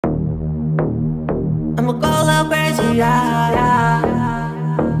I'ma go a little crazy, yeah, yeah.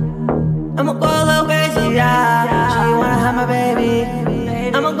 I'ma go a little crazy, yeah. She wanna have my baby.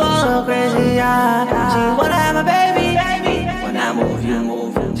 I'ma go a little crazy, yeah. She wanna have my baby. When I move, you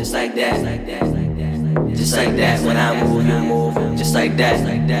move, just like that. Just like that. When I move, you move, just like that.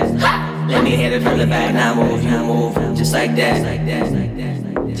 Let me hit it from the back. When I move, you move, just like that.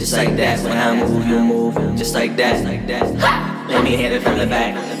 Just like that. When I move, you move, just like that. Let me hit it from the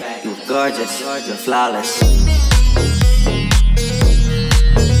back. You're gorgeous, you're flawless.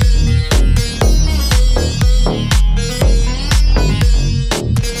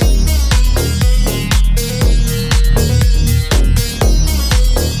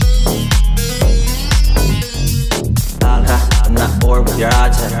 I'm not bored with your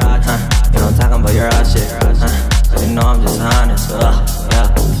odd shit, you know I'm talking about your odd shit, you know I'm just honest, yeah.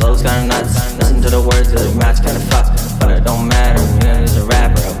 Flow's kinda nuts, listen to the words, the match kinda fucked. But it don't matter, you know, he's a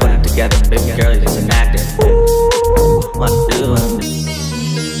rapper. I put it together, baby girl, you're just an actor. What I'm doing?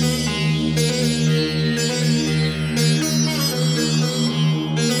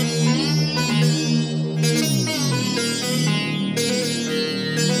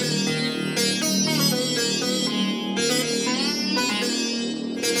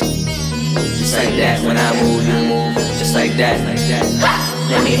 Just like that, when I move, you move. Just like that.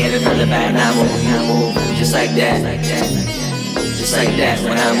 Let me hit it from the back. When I move, you move. Just like that. Just like that.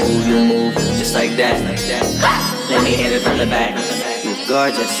 When I move, you move. Just like that. Let me hit it from the back. You're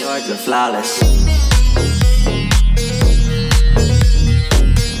gorgeous, you're flawless.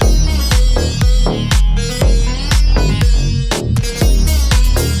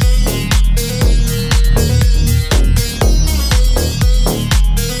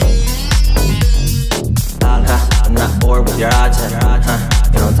 I'm not bored with your odd shit, you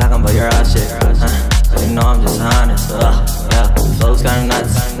know I'm talking about your odd shit, you know I'm just honest, yeah. Flow's kinda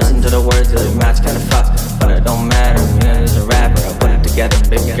nuts, listen to the words, the match kinda fucked. But it don't matter, you know he's a rapper. I put it together,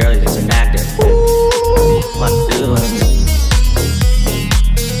 baby girl, you're just an actor. What I'm doing?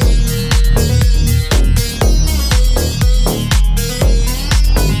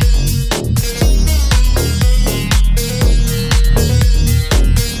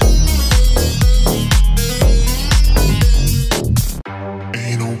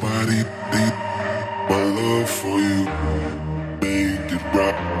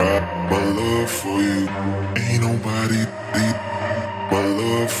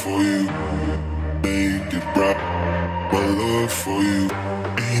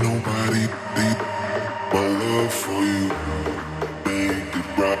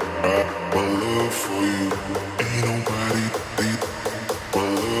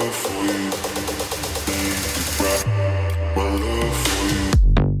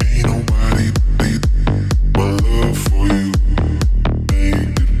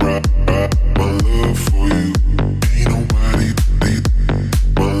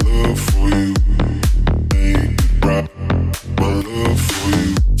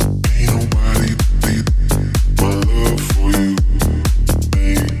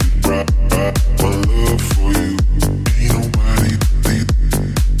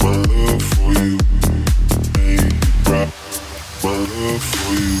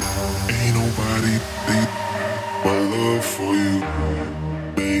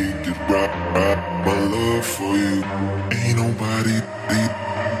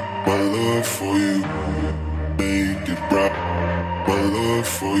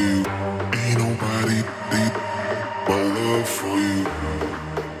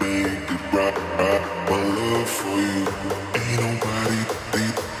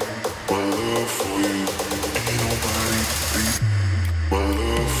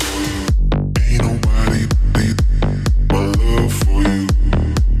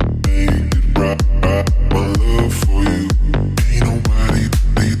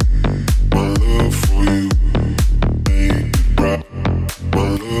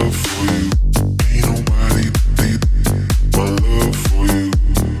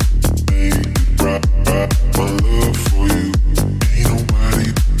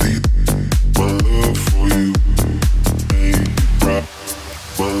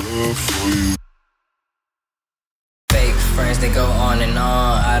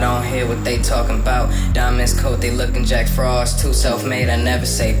 Self-made, I never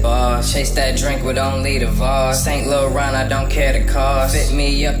say boss. Chase that drink with only the Voss. St. Laurent, I don't care the cost. Fit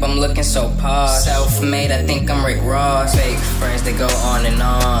me up, I'm looking so posh. Self-made, I think I'm Rick Ross. Fake friends, they go on and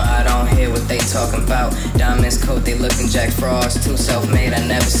on. I don't hear what they talking about. Diamonds coat, they looking Jack Frost. Too self-made, I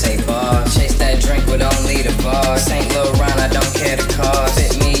never say boss. Chase that drink with only the Voss. St. Laurent, I don't care the cost.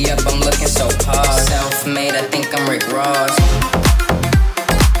 Fit me up, I'm looking so posh. Self-made, I think I'm Rick Ross.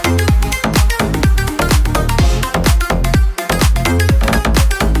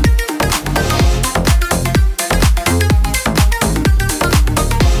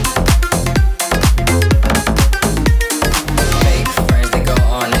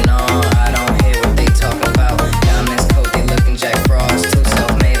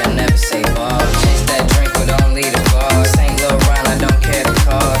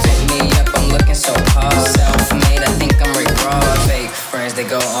 friends,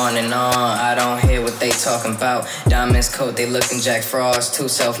 they go on and on. I don't hear what they talking about. Diamonds coat, they looking Jack Frost. Too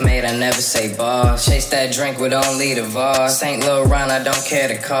self-made, I never say boss. Chase that drink with only the Voss. St. Laurent, I don't care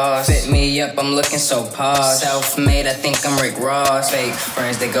the cost. Fit me up, I'm looking so posh. Self-made, I think I'm Rick Ross. Fake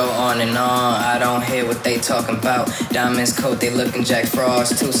friends, they go on and on. I don't hear what they talking about. Diamonds coat, they looking Jack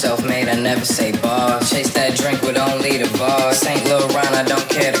Frost. Too self-made, I never say boss. Chase that drink with only the Voss. St. Laurent, I don't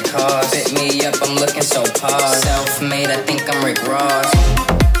care the cost. Fit me up, I'm looking so posh. Self-made, I think I'm Rick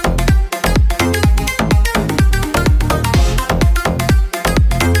Ross.